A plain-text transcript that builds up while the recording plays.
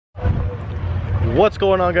What's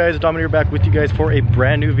going on, guys? Dominic back with you guys for a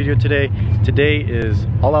brand new video today. Today is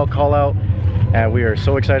All Out Call Out and we are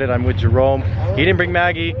so excited. I'm with Jerome. He didn't bring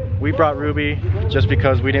Maggie, we brought Ruby just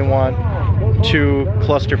because we didn't want to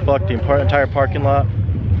clusterfuck the entire parking lot.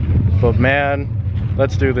 But man,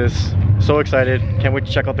 let's do this. So excited, can't wait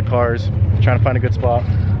to check out the cars. Trying to find a good spot.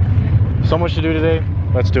 So much to do today,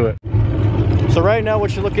 let's do it. So right now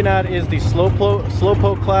what you're looking at is the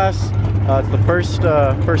slowpoke class. It's the first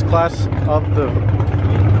class of the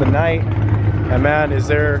night, and man, is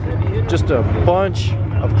there just a bunch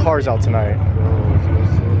of cars out tonight.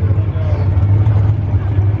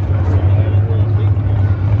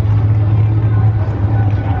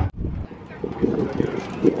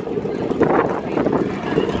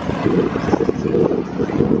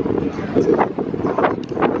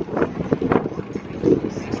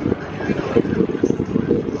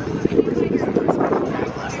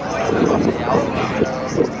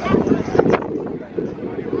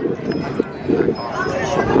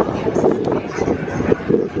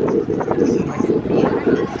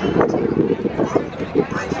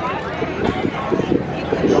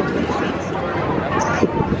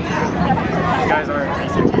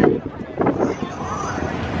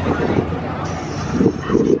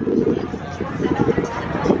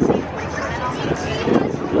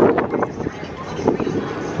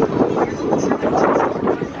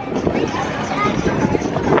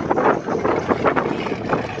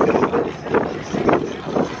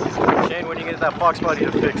 That Fox body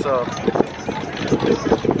to fix up.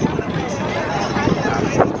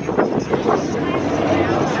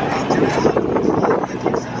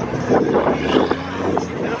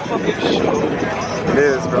 It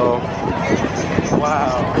is, bro.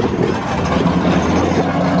 Wow.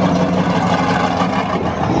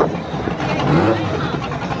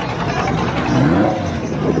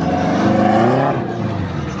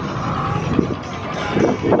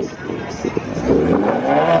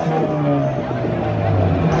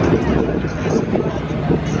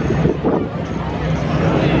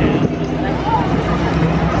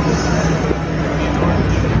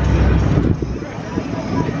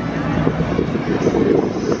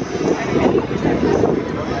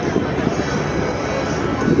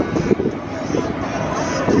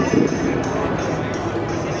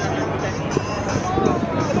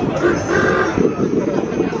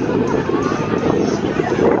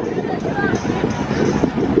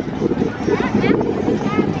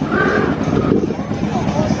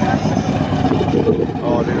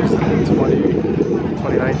 Oh, dude, it's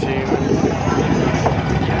 2019.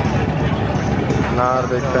 Not a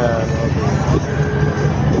big fan.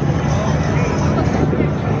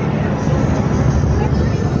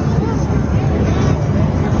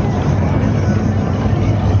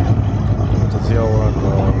 It's a Z01, bro.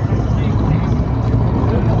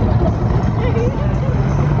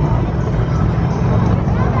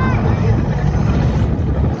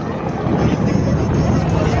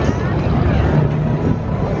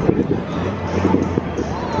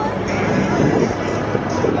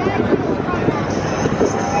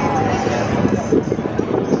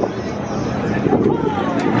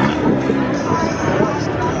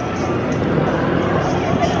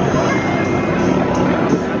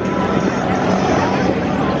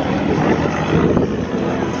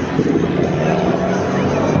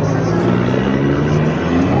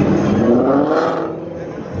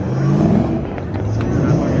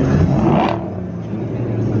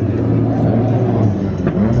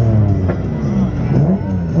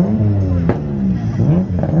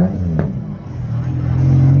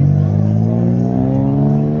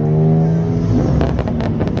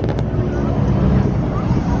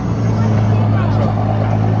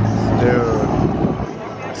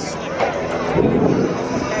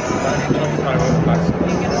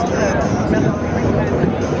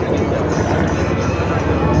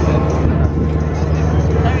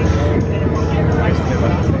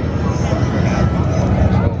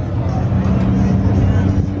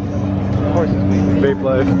 Vape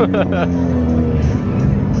life.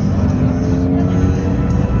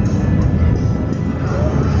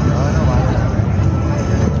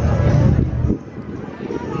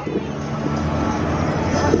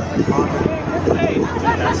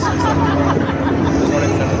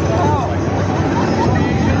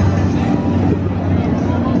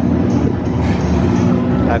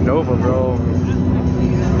 At Nova, bro.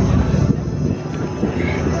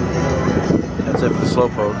 That's it for the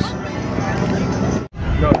slowpokes.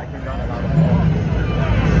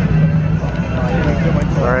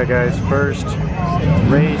 Alright guys, first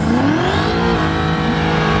race.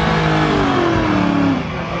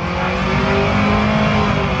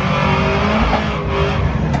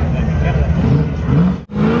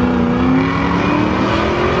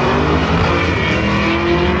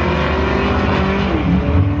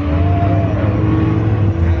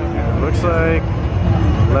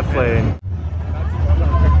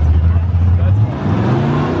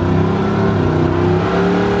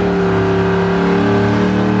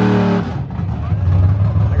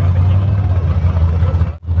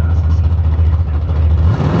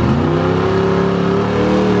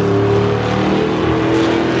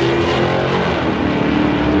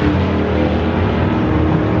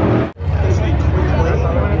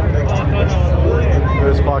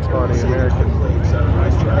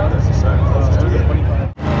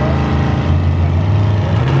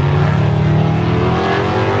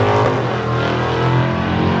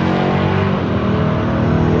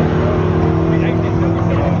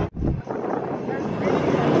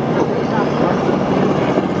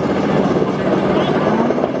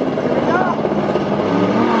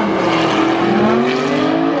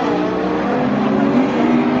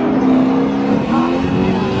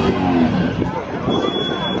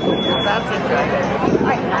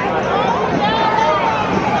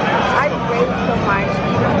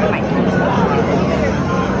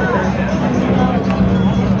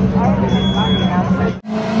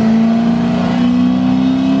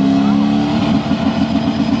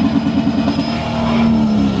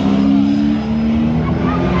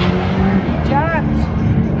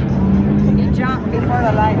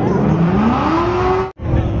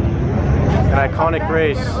 iconic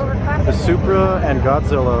race, the Supra and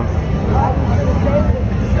Godzilla.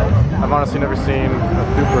 I've honestly never seen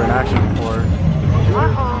a Supra in action before.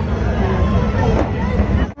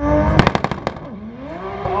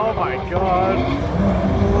 Oh my god.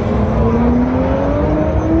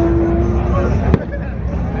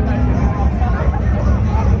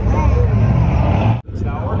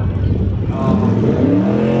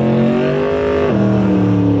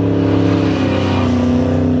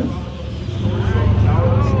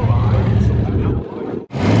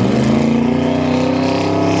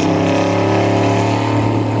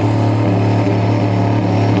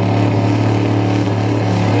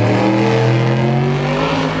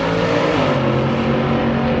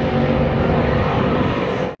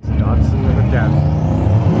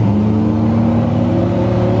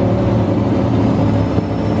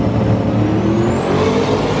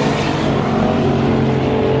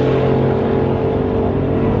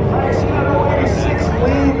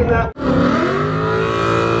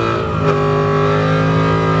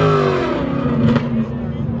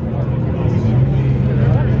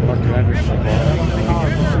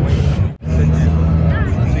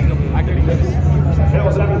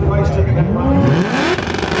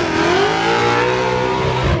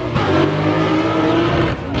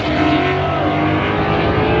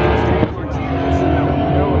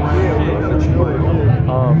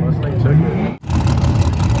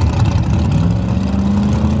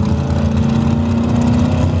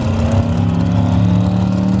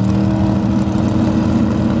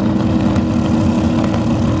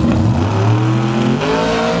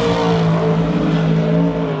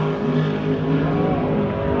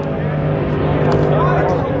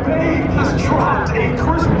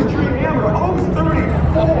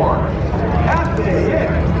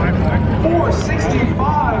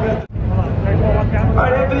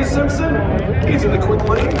 He's in the quick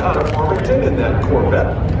lane out of Farmington in that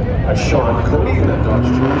Corvette. Sean Cody in that Dodge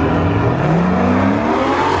Charger.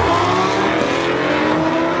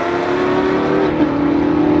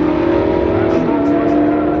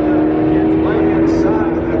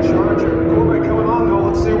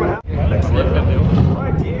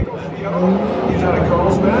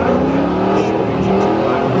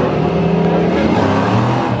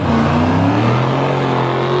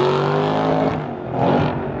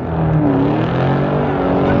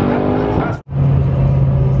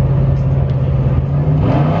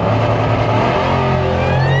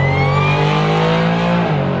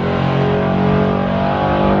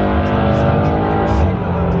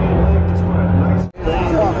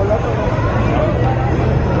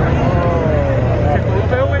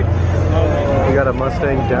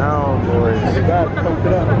 Mustang down, boys.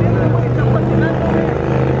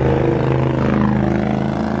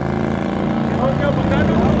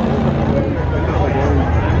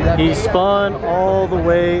 He spun all the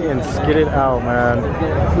way and skidded out,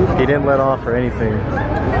 man. He didn't let off or anything.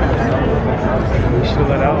 He should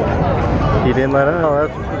let out. He didn't let out.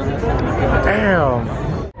 Damn.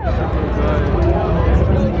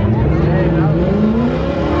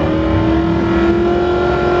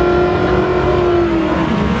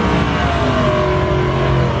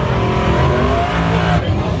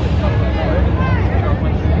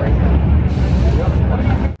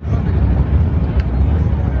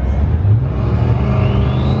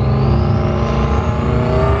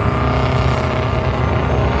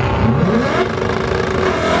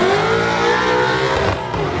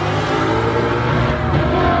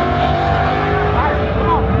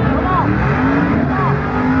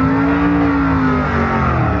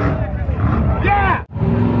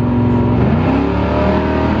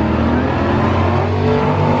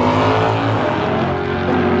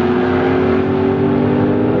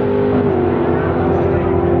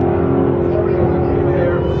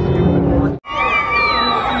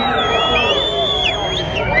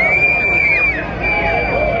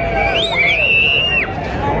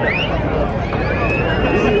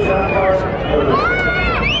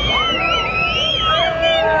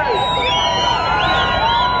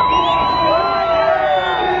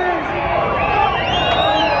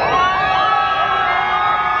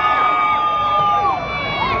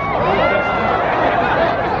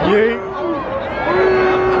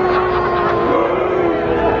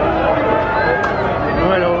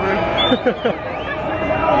 Right over.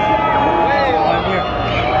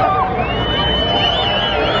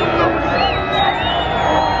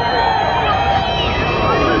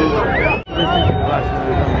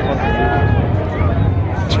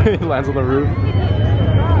 He lands on the roof.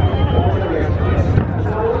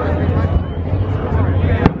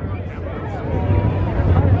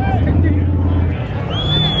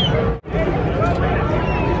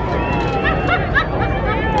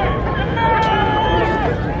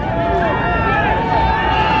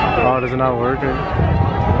 not working?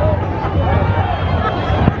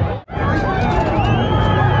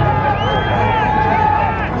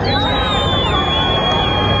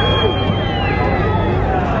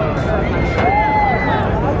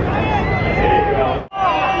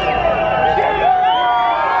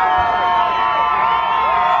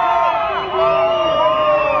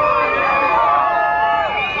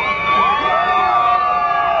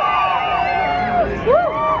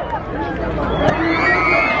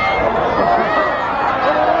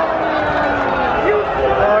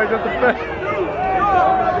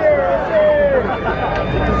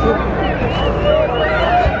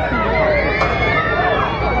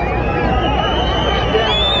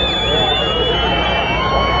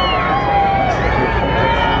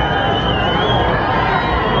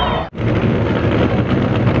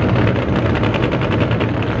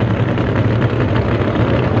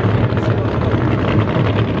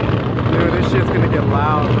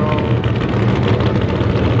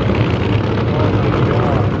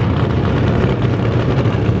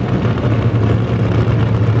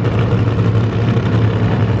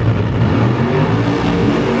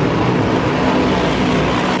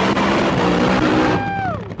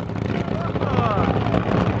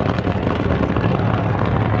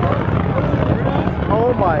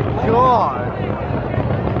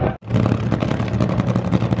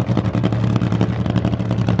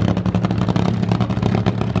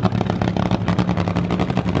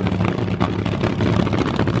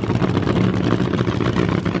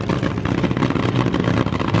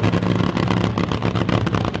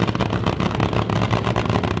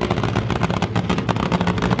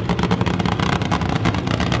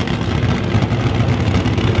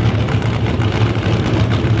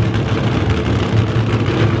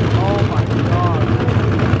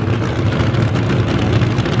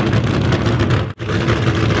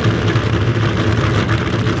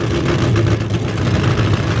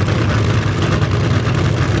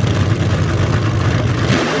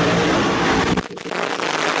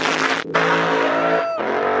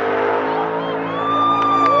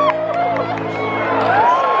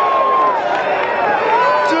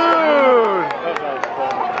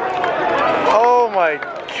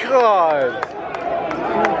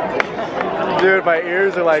 Dude, my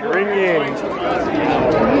ears are like ringing.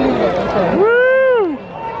 Woo!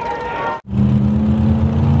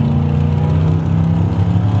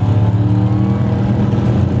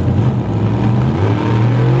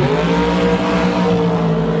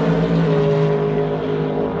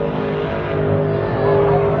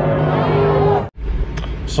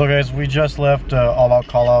 So guys, we just left All Out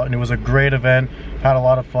Call Out and it was a great event. Had a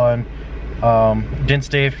lot of fun. Didn't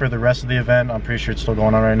stay for the rest of the event. I'm pretty sure it's still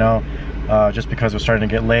going on right now. Just because it was starting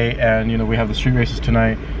to get late, and you know we have the street races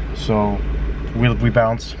tonight, so we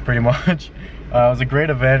bounced pretty much. It was a great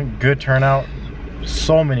event, good turnout,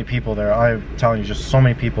 so many people there. I'm telling you, just so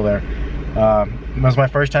many people there. It was my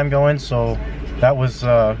first time going, so that was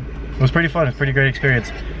it was pretty fun. It's a pretty great experience.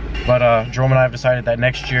 But Jerome and I have decided that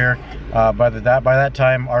next year, by that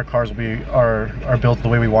time, our cars will be are built the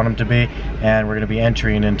way we want them to be, and we're going to be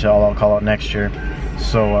entering into All Out Call Out next year.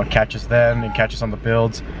 So catch us then, and catch us on the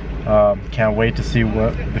builds. Can't wait to see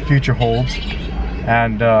what the future holds.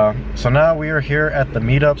 And so now we are here at the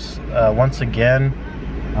meetups once again.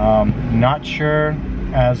 Not sure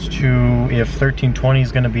as to if 1320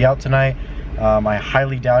 is going to be out tonight. I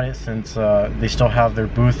highly doubt it, since they still have their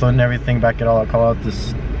booth and everything back at All Out Call Out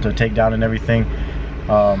to take down and everything.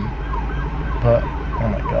 But oh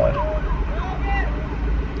my god.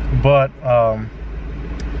 But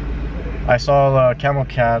I saw Camel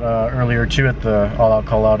Cat earlier too at the All Out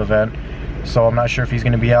Call Out event, so I'm not sure if he's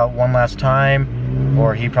going to be out one last time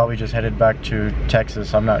or he probably just headed back to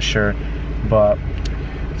Texas. I'm not sure, but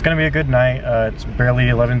it's going to be a good night. It's barely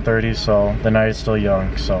 11:30, so the night is still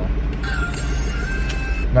young, so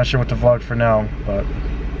not sure what to vlog for now, but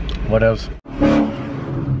what else.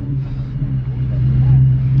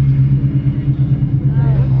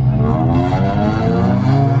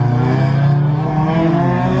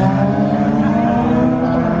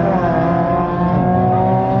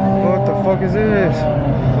 What is this?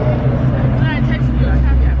 I texted you. I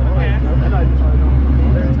have you.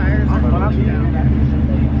 There's tires on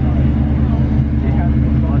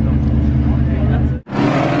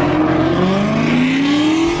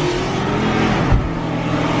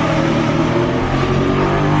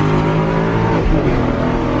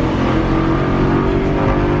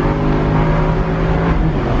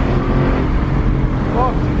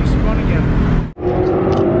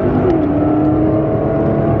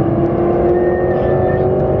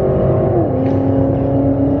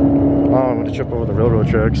Trip over the railroad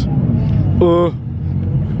tracks.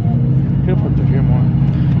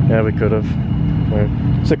 Yeah, we could have. Right.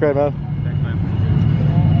 Sick ride, man. Thanks, man.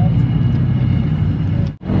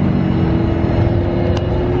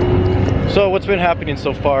 So what's been happening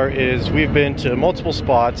so far is we've been to multiple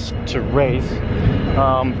spots to race.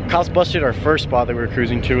 Cost busted our first spot that we were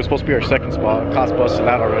cruising to. It was supposed to be our second spot. Cost busted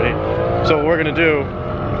that already. So what we're gonna do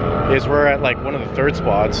is we're at like one of the third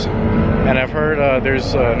spots, and I've heard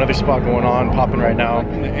there's another spot going on, popping right now.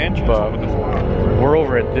 But we're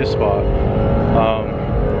over at this spot.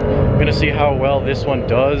 I'm gonna see how well this one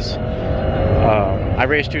does. I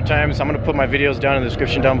raced 2 times. I'm gonna put my videos down in the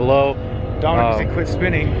description down below. Dominic said quit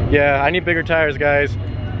spinning. Yeah, I need bigger tires, guys.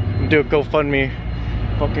 Do a GoFundMe.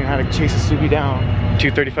 Fucking had to chase a Subi down.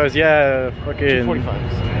 235s, yeah, fucking.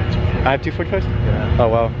 245s. I have 245s? Yeah. Oh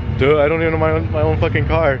wow. Dude, I don't even know my own fucking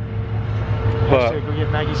car. But Go get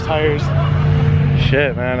Maggie's tires.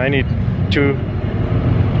 shit, man, I need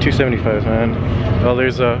 275s, man. Well,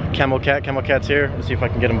 there's a Camel Cat. Camel Cat's here. Let's see if I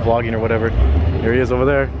can get him vlogging or whatever. There he is over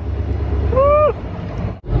there. Woo!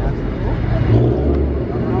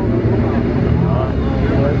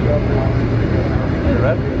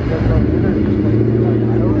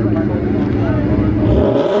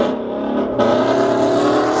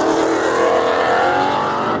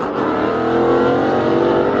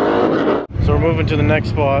 So we're moving to the next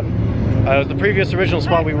spot. It was the previous original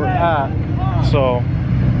spot we were at, so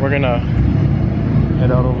we're gonna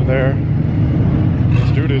head out over there.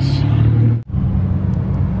 Let's do this.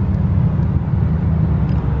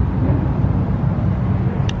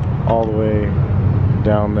 All the way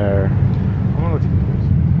down there.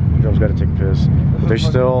 Joe's got to take a piss. They're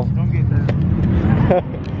still. Don't get that.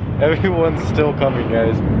 Everyone's still coming,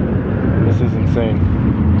 guys. This is insane.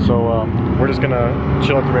 So we're just gonna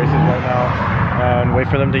chill at the races right now and wait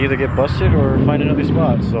for them to either get busted or find another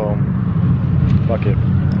spot. So fuck it.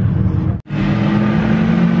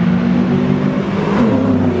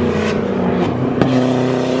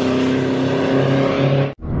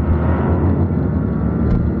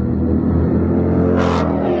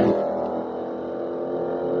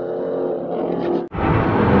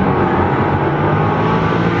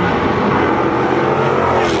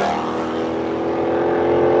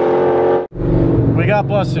 We got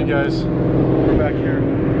busted, guys. We're back here.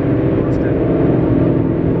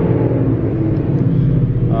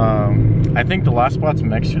 I think the last spot's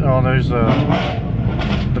Mexico. Oh, there's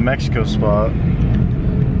the Mexico spot.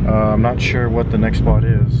 I'm not sure what the next spot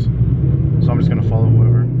is, so I'm just gonna follow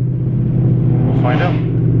whoever. We'll find out.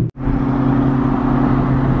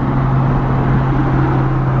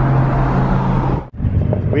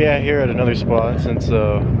 We are here at another spot since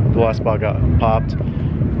the last spot got popped.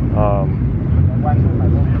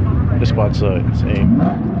 This spot's insane.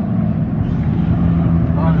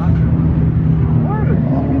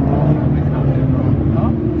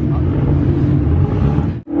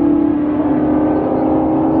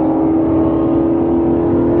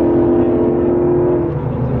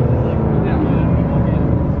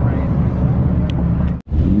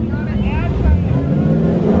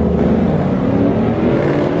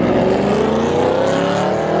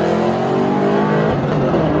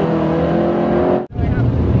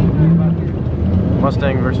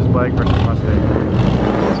 Mustang versus bike versus Mustang.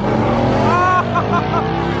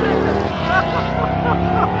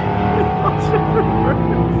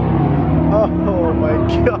 Oh my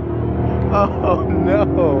god. Oh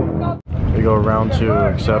no. We go round 2,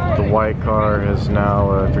 except the white car is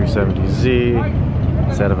now a 370Z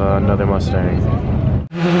instead of another Mustang.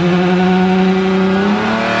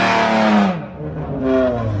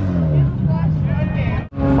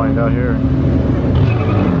 We'll find out here.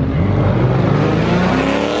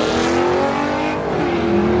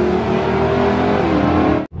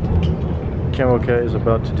 Camel Cat is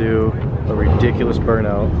about to do a ridiculous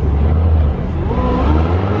burnout.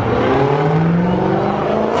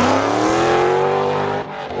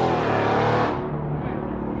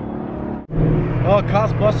 Well,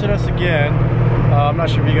 Cost busted us again. I'm not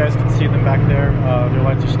sure if you guys can see them back there. Their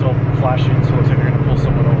lights are still flashing, so it looks like they're gonna pull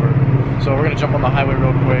someone over. So we're gonna jump on the highway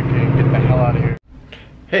real quick and get the hell out of here.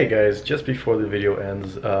 Hey guys, just before the video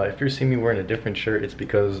ends, if you're seeing me wearing a different shirt, it's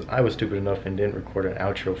because I was stupid enough and didn't record an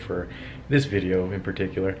outro for this video in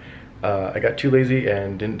particular. I got too lazy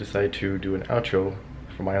and didn't decide to do an outro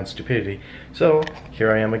for my own stupidity. So here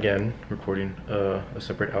I am again, recording a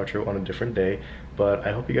separate outro on a different day. But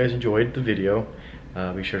I hope you guys enjoyed the video.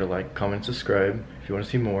 Be sure to like, comment, subscribe if you want to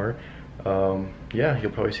see more. Yeah,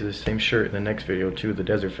 you'll probably see the same shirt in the next video too, the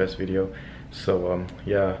Desert Fest video. So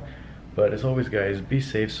yeah. But as always guys, be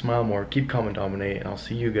safe, smile more, keep calm and dominate, and I'll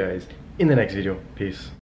see you guys in the next video. Peace.